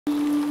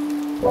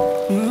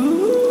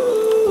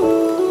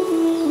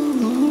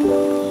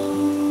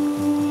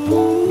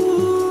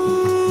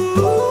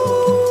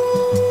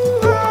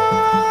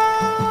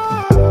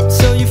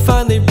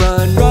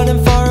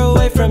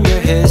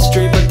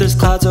history, but there's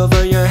clouds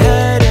over your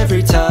head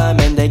every time,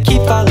 and they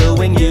keep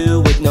following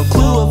you with no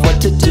clue of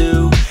what to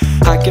do.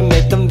 I can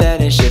make them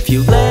vanish if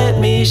you let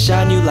me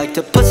shine. You like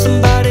to put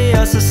somebody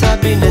else's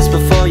happiness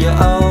before your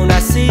own. I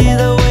see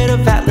the weight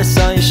of Atlas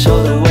on your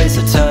shoulder weighs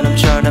a ton. I'm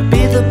trying to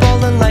be the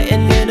ball and light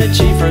and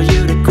energy for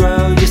you to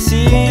grow. You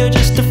see, you're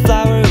just a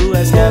flower who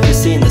has never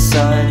seen the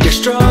sun. You're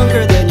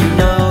stronger than you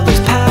know,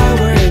 there's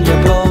power in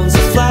your bones.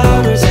 The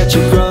flowers that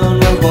you've grown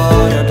were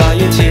watered by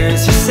your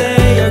tears. You say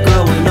you're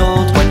growing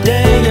old, one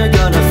day you're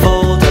gonna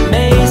fold.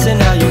 Amazing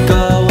how you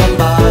go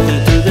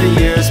unbothered through the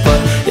years.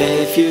 But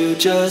if you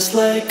just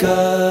let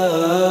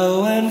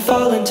go and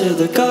fall into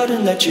the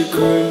garden that you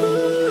grew,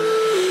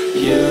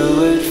 you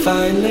would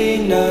finally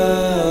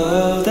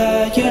know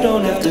that you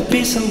don't have to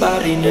be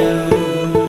somebody new.